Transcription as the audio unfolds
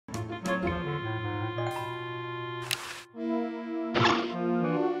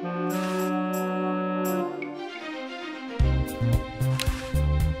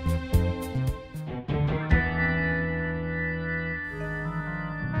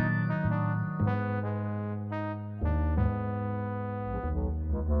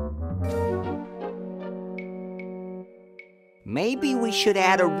Maybe we should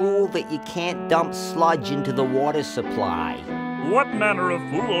add a rule that you can't dump sludge into the water supply. What manner of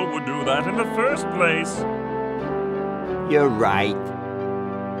fool would do that in the first place? You're right.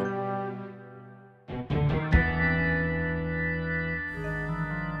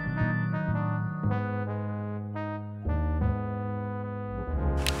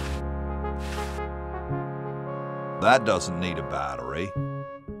 That doesn't need a battery.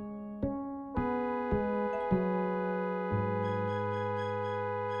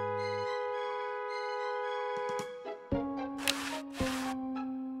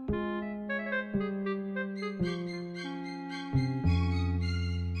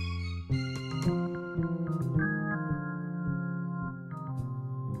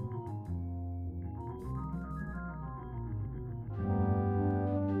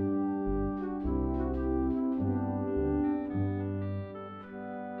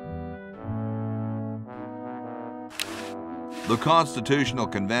 The Constitutional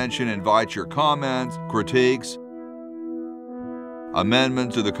Convention invites your comments, critiques,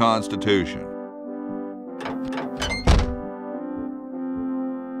 amendments to the Constitution.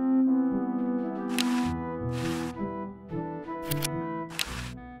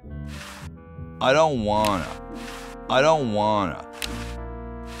 I don't wanna.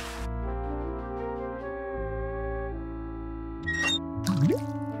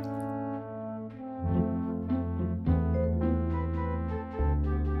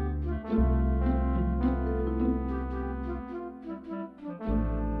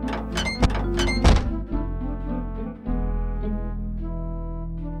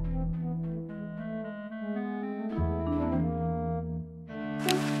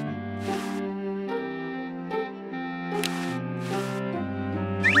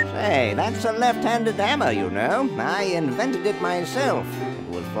 Hey, that's a left-handed hammer, you know. I invented it myself. It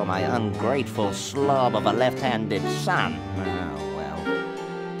was for my ungrateful slob of a left-handed son. Oh, well.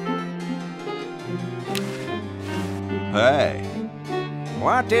 Hey.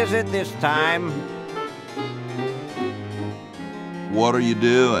 What is it this time? What are you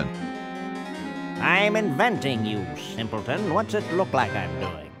doing? I'm inventing, you simpleton. What's it look like I'm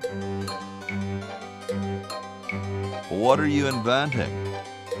doing? What are you inventing?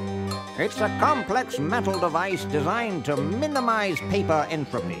 It's a complex metal device designed to minimize paper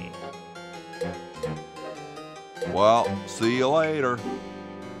entropy. Well, see you later.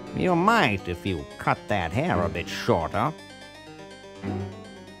 You might if you cut that hair a bit shorter.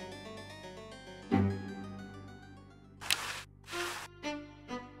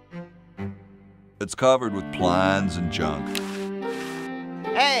 It's covered with plans and junk.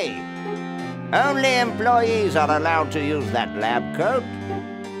 Hey! Only employees are allowed to use that lab coat.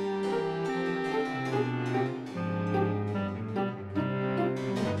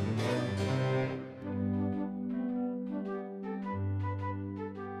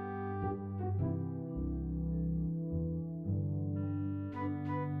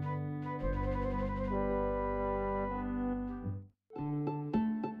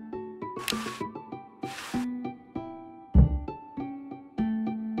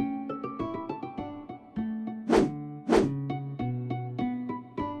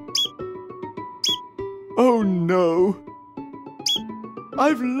 Oh no!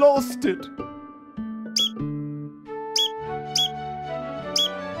 I've lost it!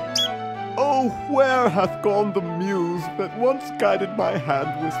 Oh, where hath gone the muse that once guided my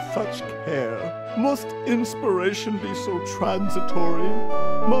hand with such care? Must inspiration be so transitory?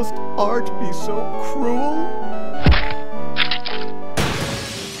 Must art be so cruel?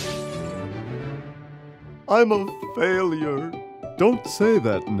 I'm a failure. Don't say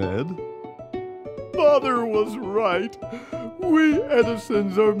that, Ned. Father was right. We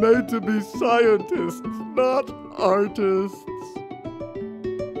Edisons are made to be scientists, not artists.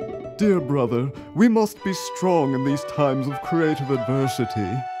 Dear brother, we must be strong in these times of creative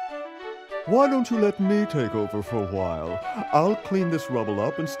adversity. Why don't you let me take over for a while? I'll clean this rubble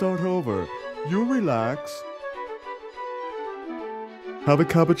up and start over. You relax. Have a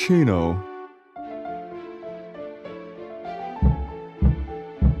cappuccino.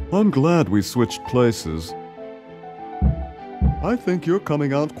 I'm glad we switched places. I think you're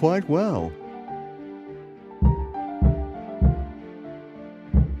coming out quite well.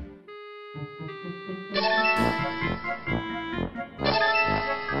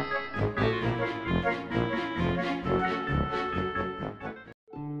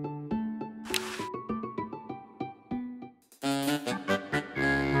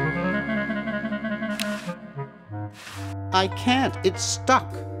 I can't, it's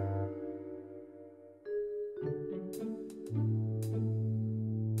stuck.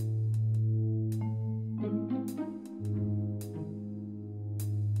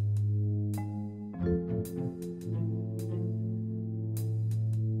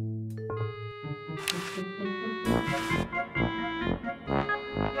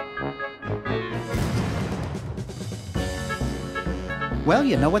 Well,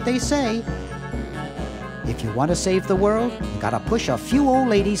 you know what they say. If you want to save the world, you gotta push a few old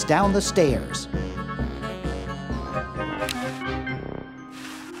ladies down the stairs.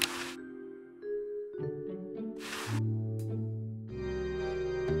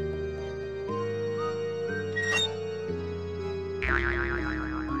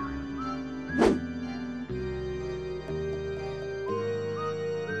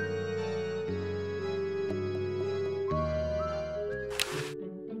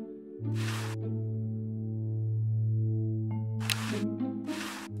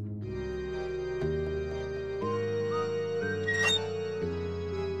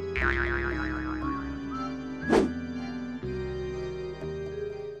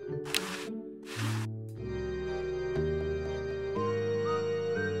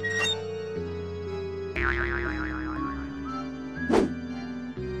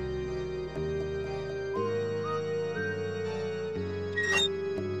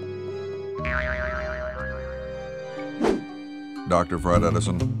 Dr. Fred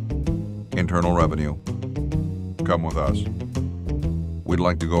Edison, Internal Revenue. Come with us. We'd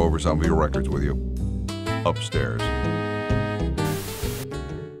like to go over some of your records with you. Upstairs.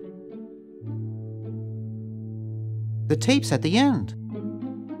 The tape's at the end.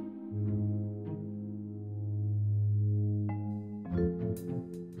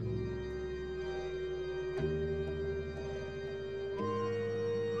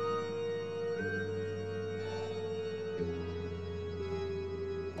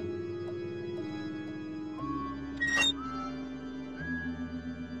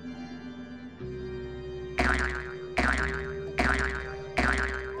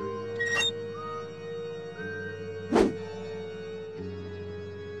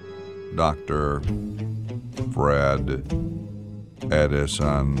 Dr. Fred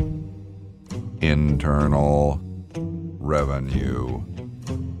Edison, Internal Revenue.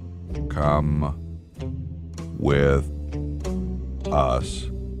 Come with us.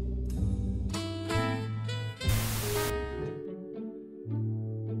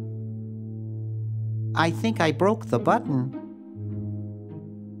 I think I broke the button.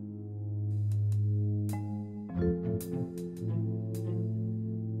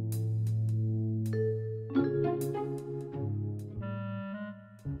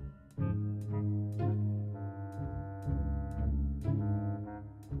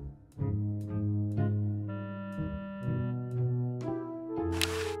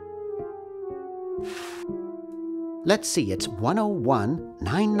 Let's see, it's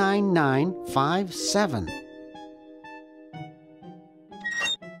 101-999-57.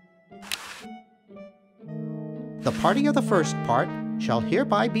 The party of the first part shall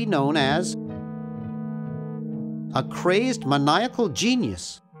hereby be known as a crazed maniacal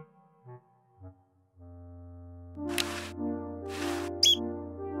genius.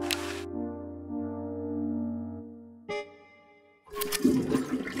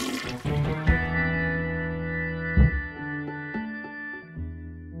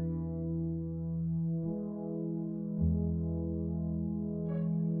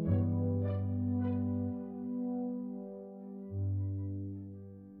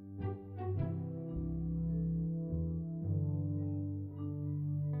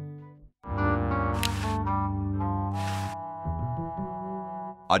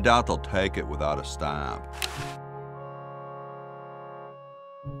 I doubt they'll take it without a stamp.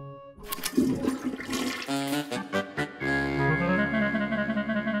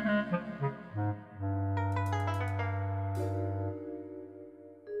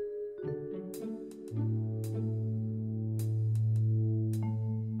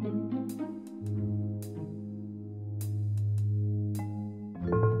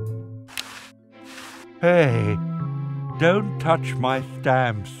 Hey, don't touch my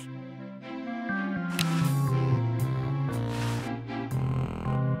stamps.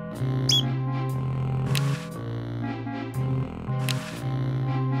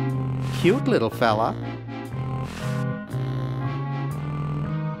 Cute little fella.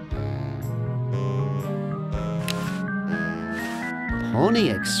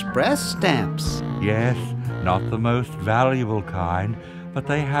 Pony Express stamps. Yes, not the most valuable kind, but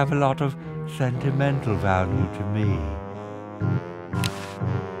they have a lot of sentimental value to me.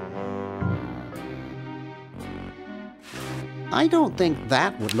 I don't think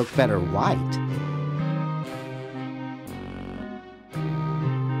that would look better white.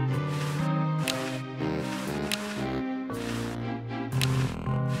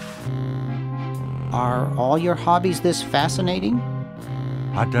 Are all your hobbies this fascinating?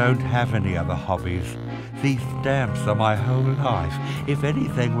 I don't have any other hobbies. These stamps are my whole life. If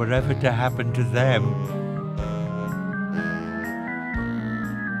anything were ever to happen to them...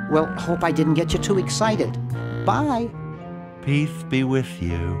 Well, hope I didn't get you too excited. Bye. Peace be with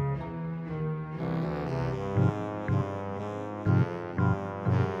you.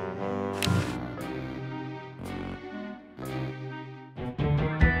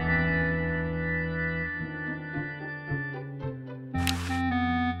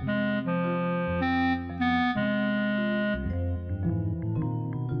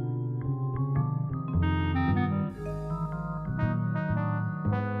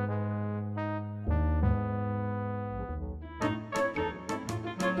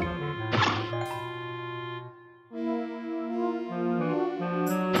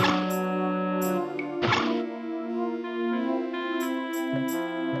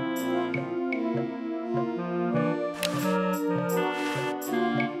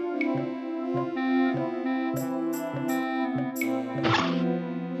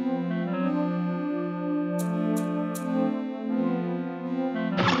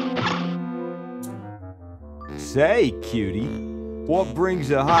 Say, cutie, what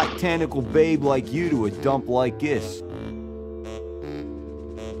brings a hot tentacle babe like you to a dump like this?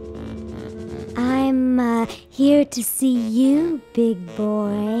 I'm, here to see you, big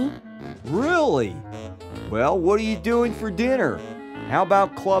boy. Really? Well, what are you doing for dinner? How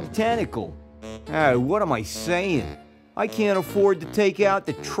about Club Tentacle? What am I saying? I can't afford to take out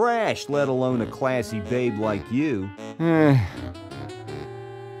the trash, let alone a classy babe like you.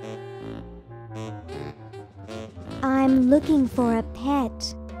 I'm looking for a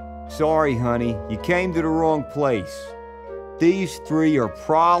pet. Sorry, honey, you came to the wrong place. These three are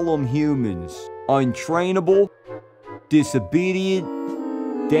problem humans. Untrainable, disobedient,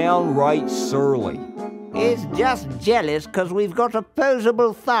 downright surly. He's just jealous 'cause we've got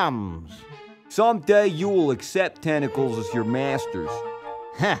opposable thumbs. Someday you will accept tentacles as your masters.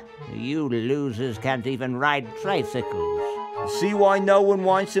 Huh, you losers can't even ride tricycles. See why no one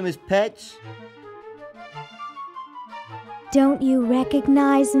wants them as pets? Don't you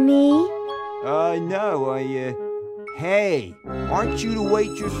recognize me? No, Hey, aren't you the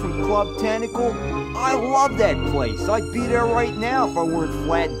waitress from Club Tentacle? I love that place. I'd be there right now if I weren't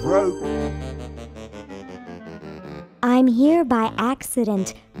flat broke. I'm here by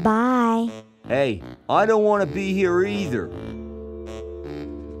accident. Bye. Hey, I don't want to be here either.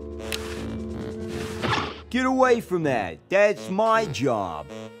 Get away from that. That's my job.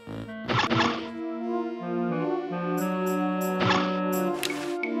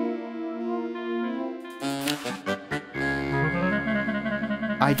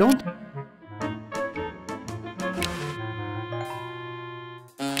 I don't...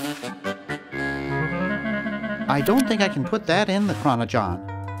 I don't think I can put that in the Chronojon.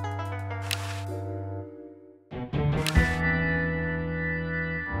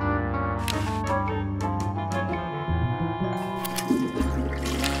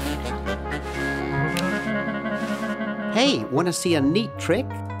 Hey, want to see a neat trick?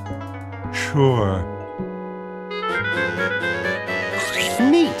 Sure.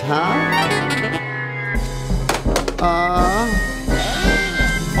 Neat, huh?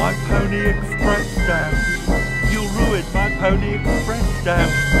 My Pony Express stamp. You ruined my Pony Express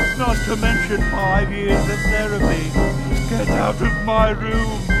stamp. Not to mention 5 years of therapy. Get out of my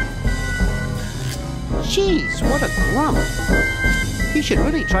room. Jeez, what a grump. He should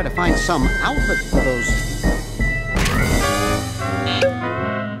really try to find some outlet for those...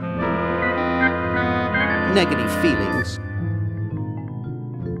 negative feelings.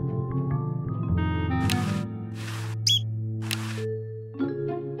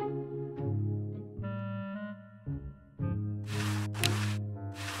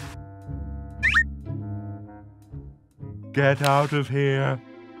 Get out of here.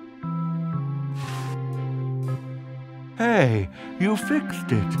 Hey, you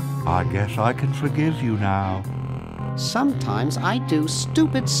fixed it. I guess I can forgive you now. Sometimes I do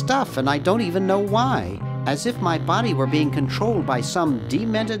stupid stuff and I don't even know why. As if my body were being controlled by some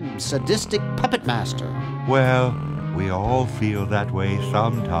demented, sadistic puppet master. Well, we all feel that way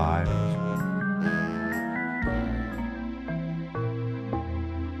sometimes.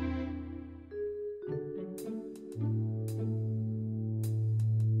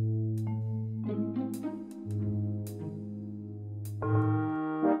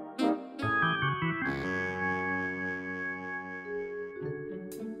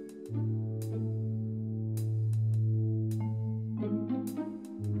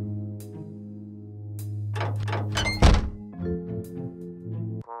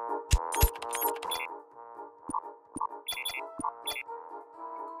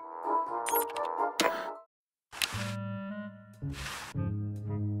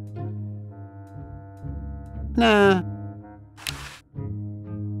 Nah.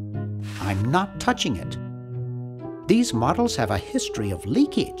 I'm not touching it. These models have a history of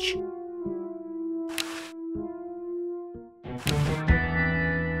leakage.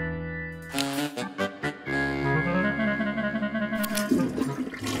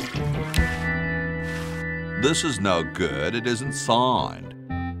 This is no good. It isn't signed.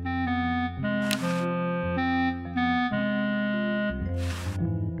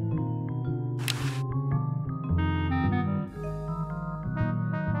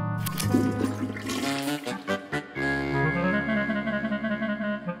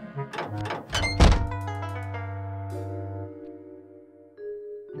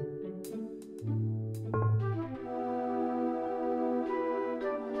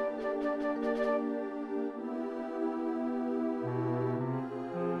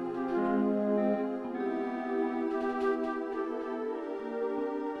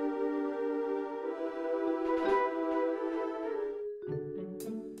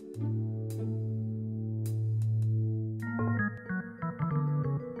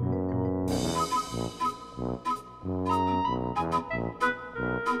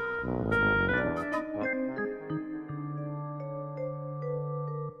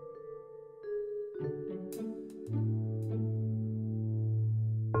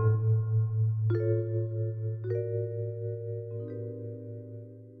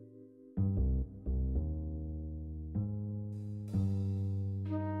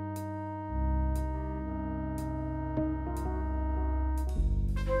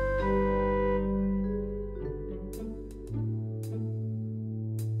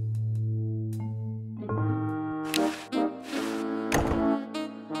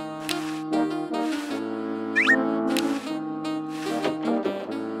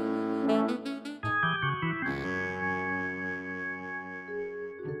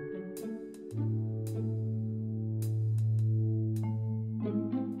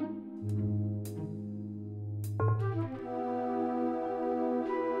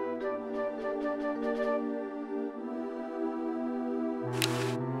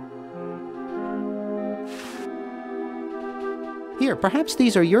 Here, perhaps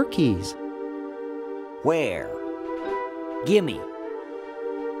these are your keys. Where? Gimme.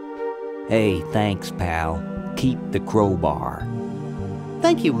 Hey, thanks, pal. Keep the crowbar.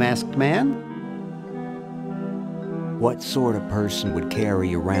 Thank you, Masked Man. What sort of person would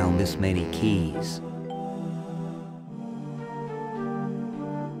carry around this many keys?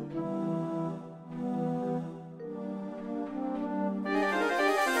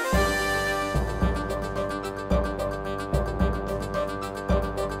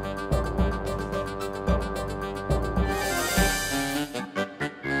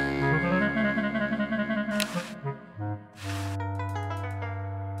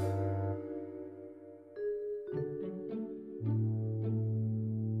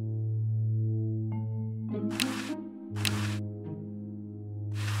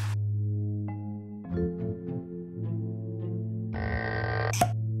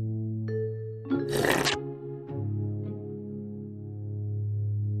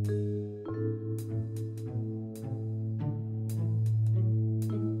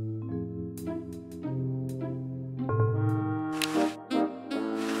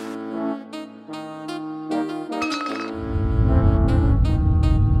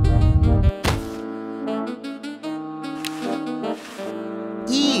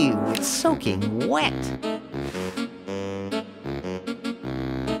 Ew, it's soaking wet.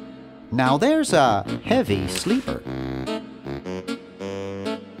 Now there's a heavy sleeper.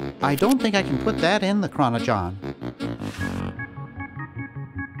 I don't think I can put that in the Chronojon.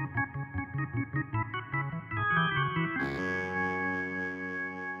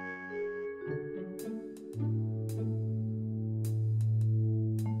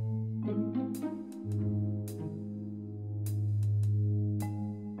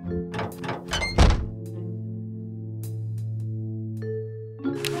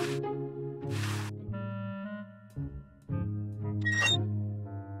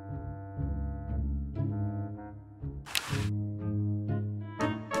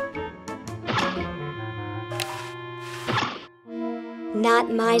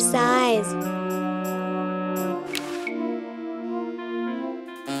 Not my size.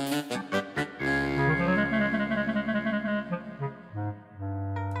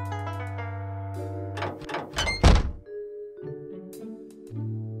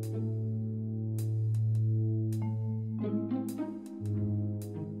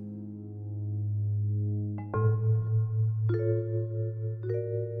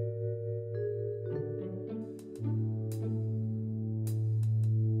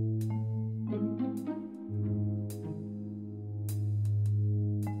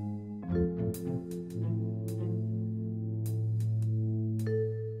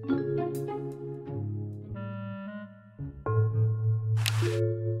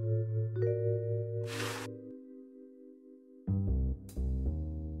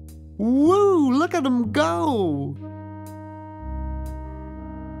 Look at them go!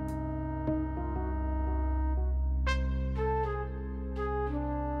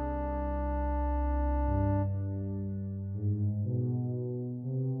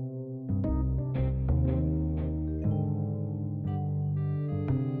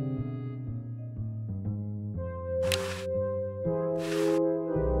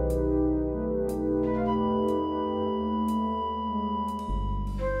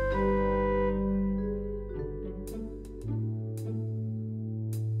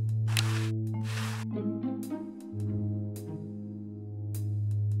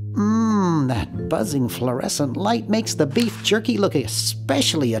 That buzzing fluorescent light makes the beef jerky look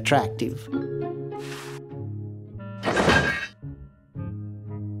especially attractive.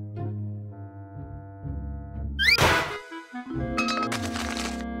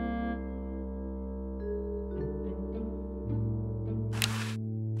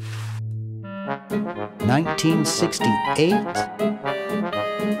 $1968,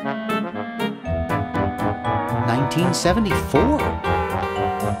 1974.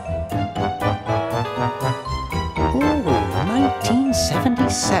 Oh,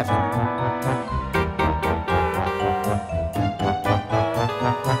 1977.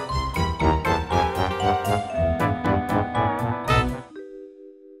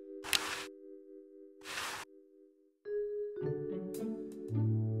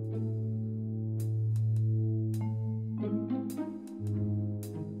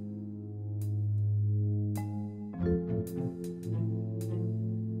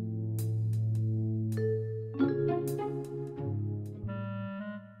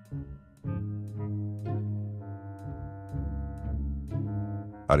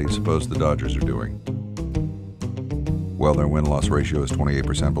 How do you suppose the Dodgers are doing? Well, their win-loss ratio is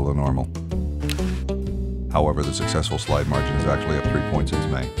 28% below normal. However, the successful slide margin is actually up 3 points since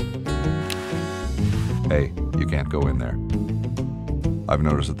May. Hey, you can't go in there. I've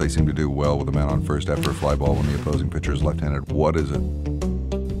noticed that they seem to do well with a man on first after a fly ball when the opposing pitcher is left-handed. What is it?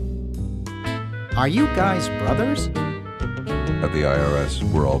 Are you guys brothers? At the IRS,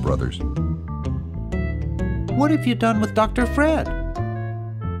 we're all brothers. What have you done with Dr. Fred?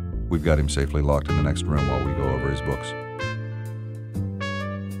 We've got him safely locked in the next room while we go over his books.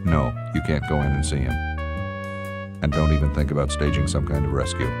 No, you can't go in and see him. And don't even think about staging some kind of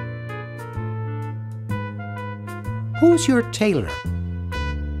rescue. Who's your tailor?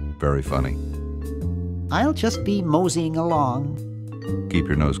 Very funny. I'll just be moseying along. Keep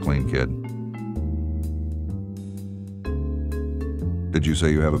your nose clean, kid. Did you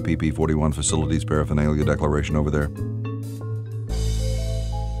say you have a PP-41 facilities paraphernalia declaration over there?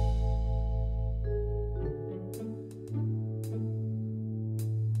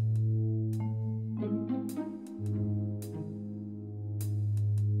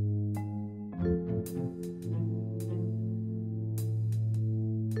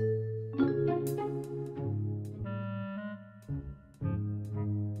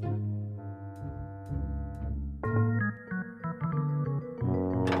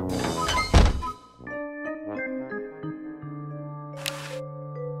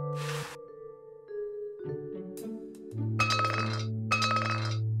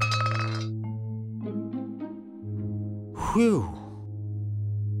 Whew.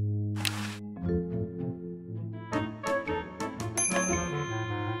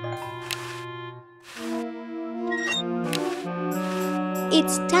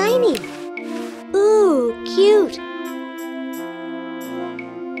 It's tiny. Ooh, cute.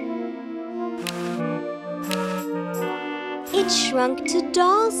 It shrunk to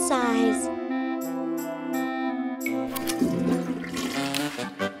doll size.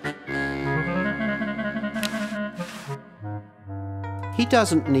 He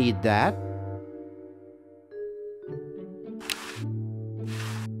doesn't need that.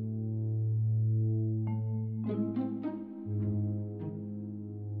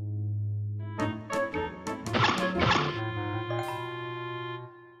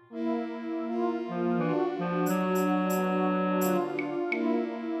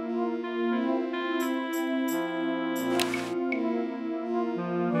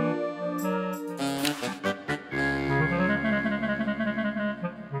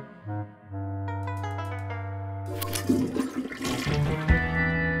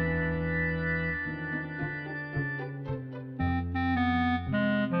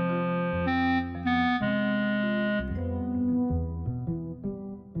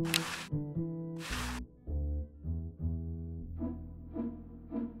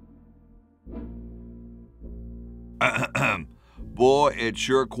 Boy, it's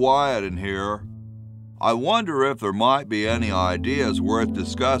sure quiet in here. I wonder if there might be any ideas worth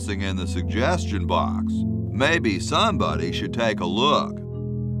discussing in the suggestion box. Maybe somebody should take a look.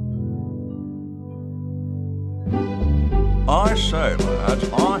 I say, lads,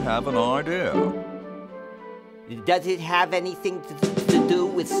 I have an idea. Does it have anything to do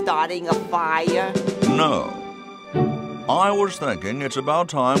with starting a fire? No. I was thinking it's about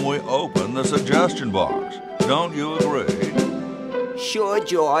time we open the suggestion box. Don't you agree? Sure,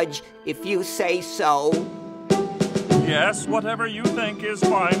 George, if you say so. Yes, whatever you think is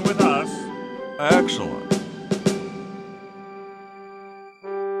fine with us. Excellent.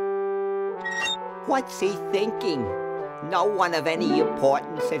 What's he thinking? No one of any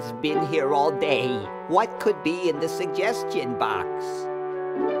importance has been here all day. What could be in the suggestion box?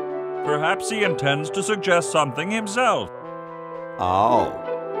 Perhaps he intends to suggest something himself. Oh.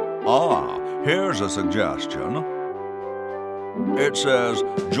 Here's a suggestion. It says,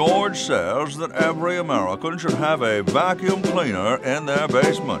 George says that every American should have a vacuum cleaner in their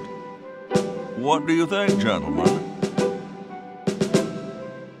basement. What do you think, gentlemen?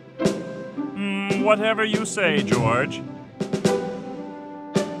 Whatever you say, George.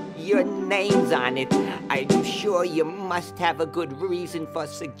 Your name's on it. I'm sure you must have a good reason for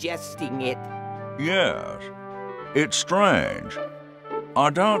suggesting it. Yes. It's strange. I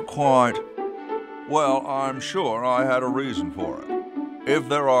don't quite... Well, I'm sure I had a reason for it. If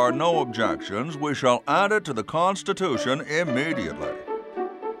there are no objections, we shall add it to the Constitution immediately.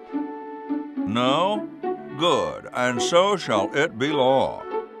 No? Good, and so shall it be law.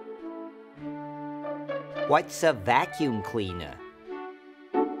 What's a vacuum cleaner?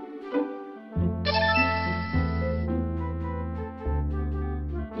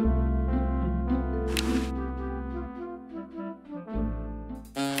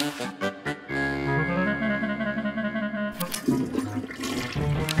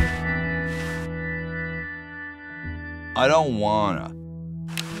 I don't wanna.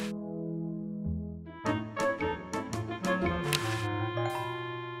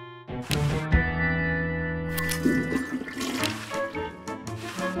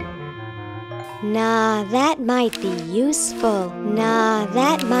 Nah, that might be useful. Nah,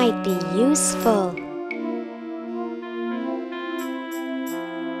 that might be useful.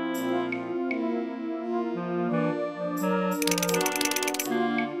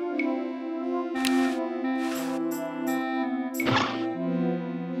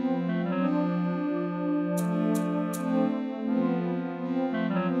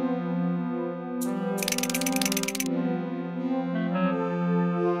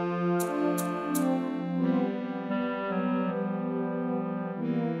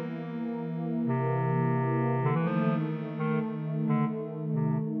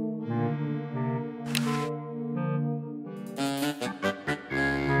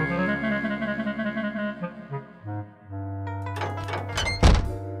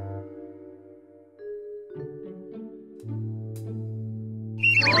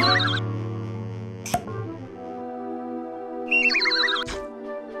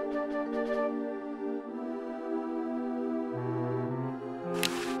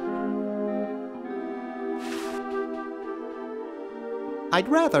 I'd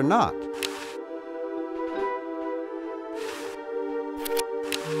rather not.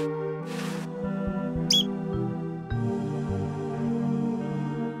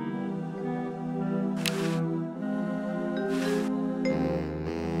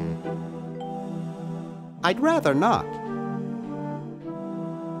 I'd rather not.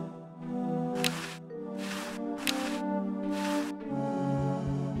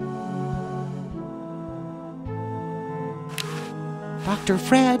 Dr.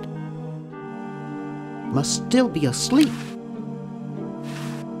 Fred must still be asleep.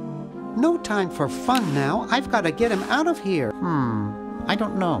 No time for fun now. I've got to get him out of here. I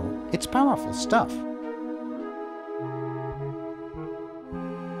don't know. It's powerful stuff.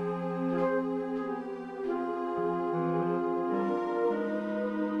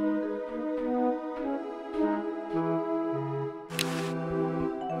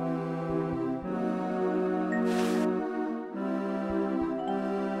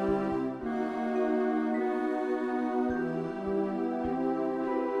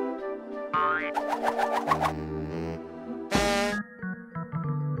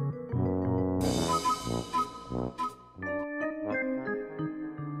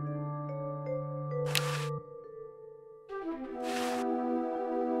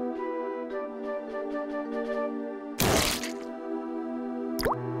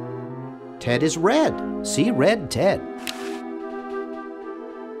 Ted is red. See, red Ted.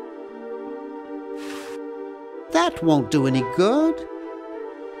 That won't do any good.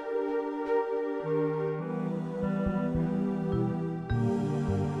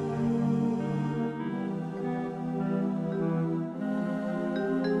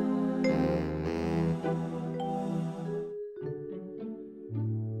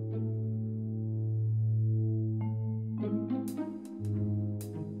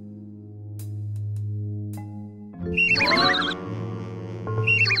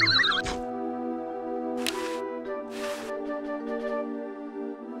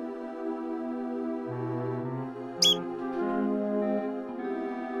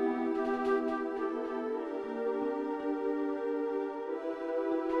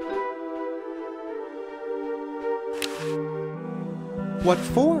 What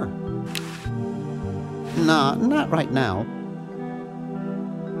for? Nah, not right now.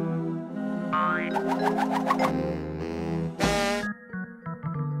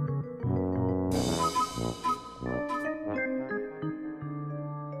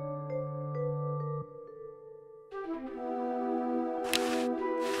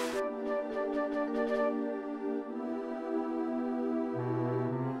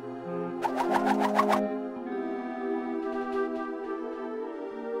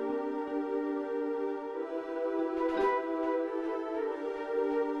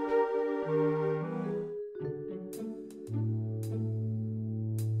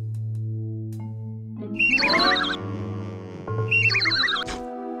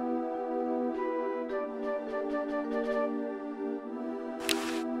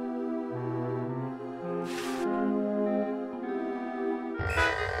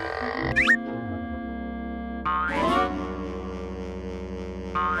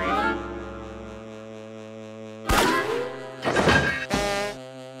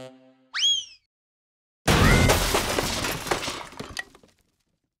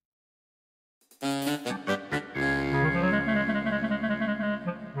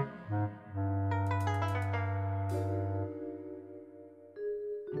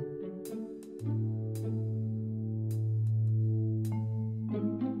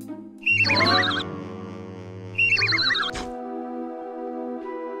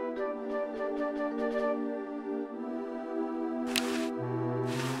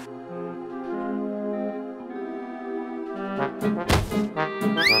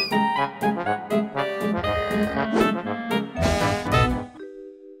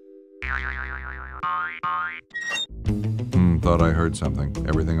 Thought I heard something.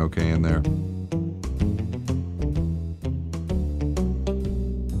 Everything okay in there?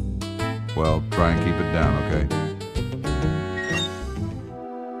 Well, try and keep it down, okay?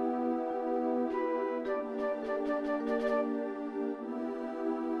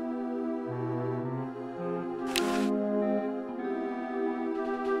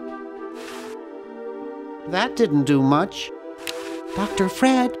 That didn't do much. Dr.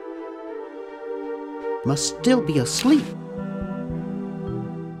 Fred must still be asleep.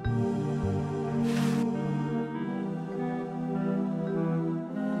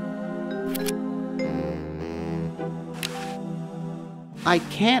 I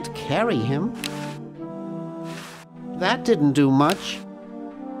can't carry him. That didn't do much.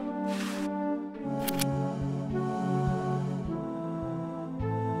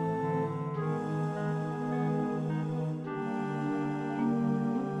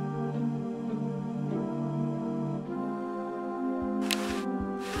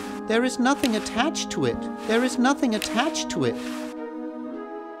 There is nothing attached to it. There is nothing attached to it.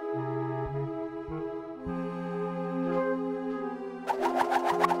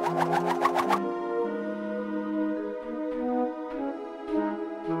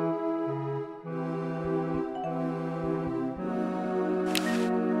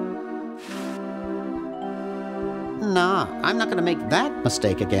 Nah, I'm not gonna make that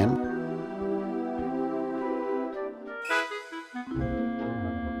mistake again.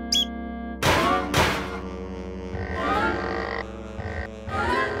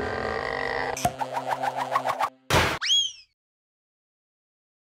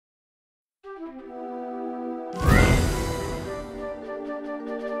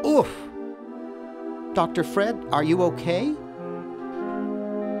 Oof! Dr. Fred, are you okay?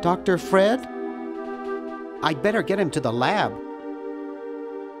 Dr. Fred? I'd better get him to the lab.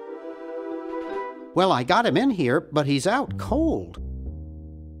 Well, I got him in here, but he's out cold.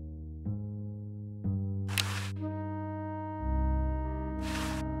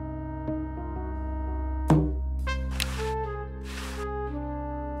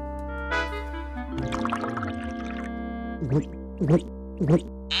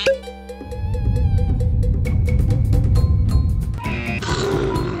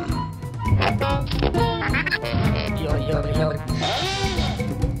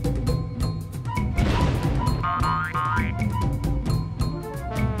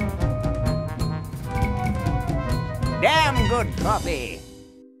 Damn good coffee.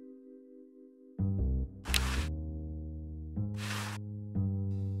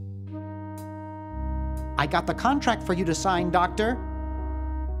 I got the contract for you to sign, Doctor.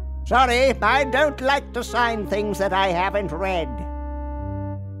 Sorry, I don't like to sign things that I haven't read.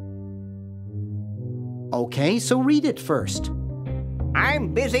 Okay, so read it first.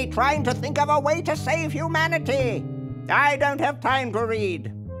 I'm busy trying to think of a way to save humanity. I don't have time to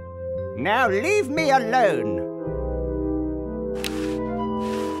read. Now leave me alone.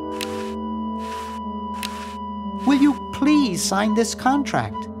 Will you please sign this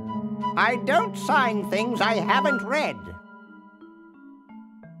contract? I don't sign things I haven't read.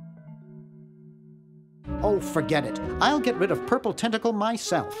 Oh, forget it. I'll get rid of Purple Tentacle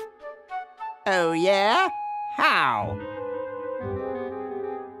myself. Oh, yeah? How?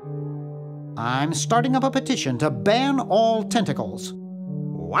 I'm starting up a petition to ban all tentacles.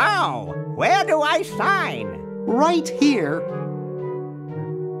 Wow! Where do I sign? Right here.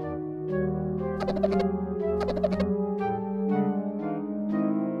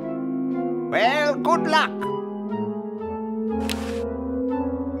 Well, good luck.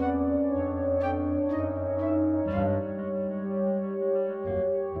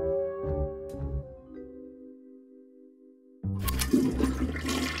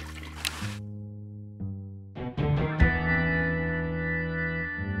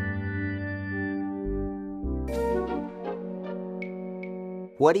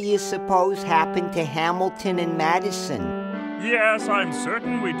 What do you suppose happened to Hamilton and Madison? Yes, I'm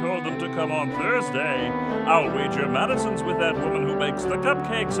certain we told them to come on Thursday. I'll wager Madison's with that woman who makes the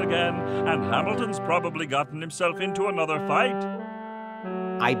cupcakes again, and Hamilton's probably gotten himself into another fight.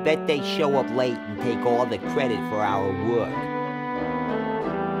 I bet they show up late and take all the credit for our work.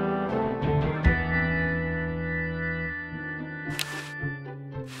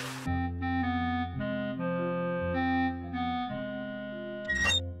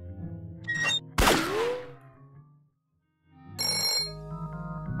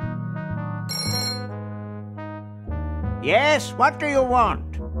 Yes, what do you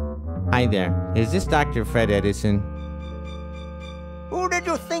want? Hi there. Is this Dr. Fred Edison? Who did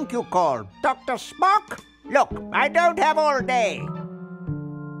you think you called? Dr. Spock? Look, I don't have all day.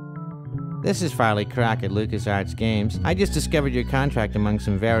 This is Farley Croc at LucasArts Games. I just discovered your contract among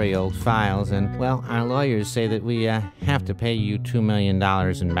some very old files, and, well, our lawyers say that we have to pay you $2 million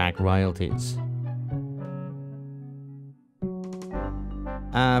in back royalties.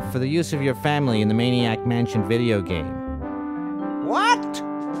 For the use of your family in the Maniac Mansion video game. What?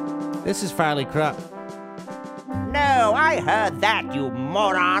 This is Farley Croc. No, I heard that, you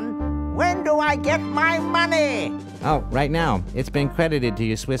moron. When do I get my money? Oh, right now. It's been credited to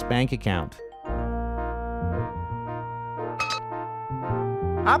your Swiss bank account.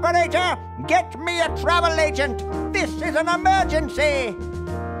 Operator, get me a travel agent. This is an emergency.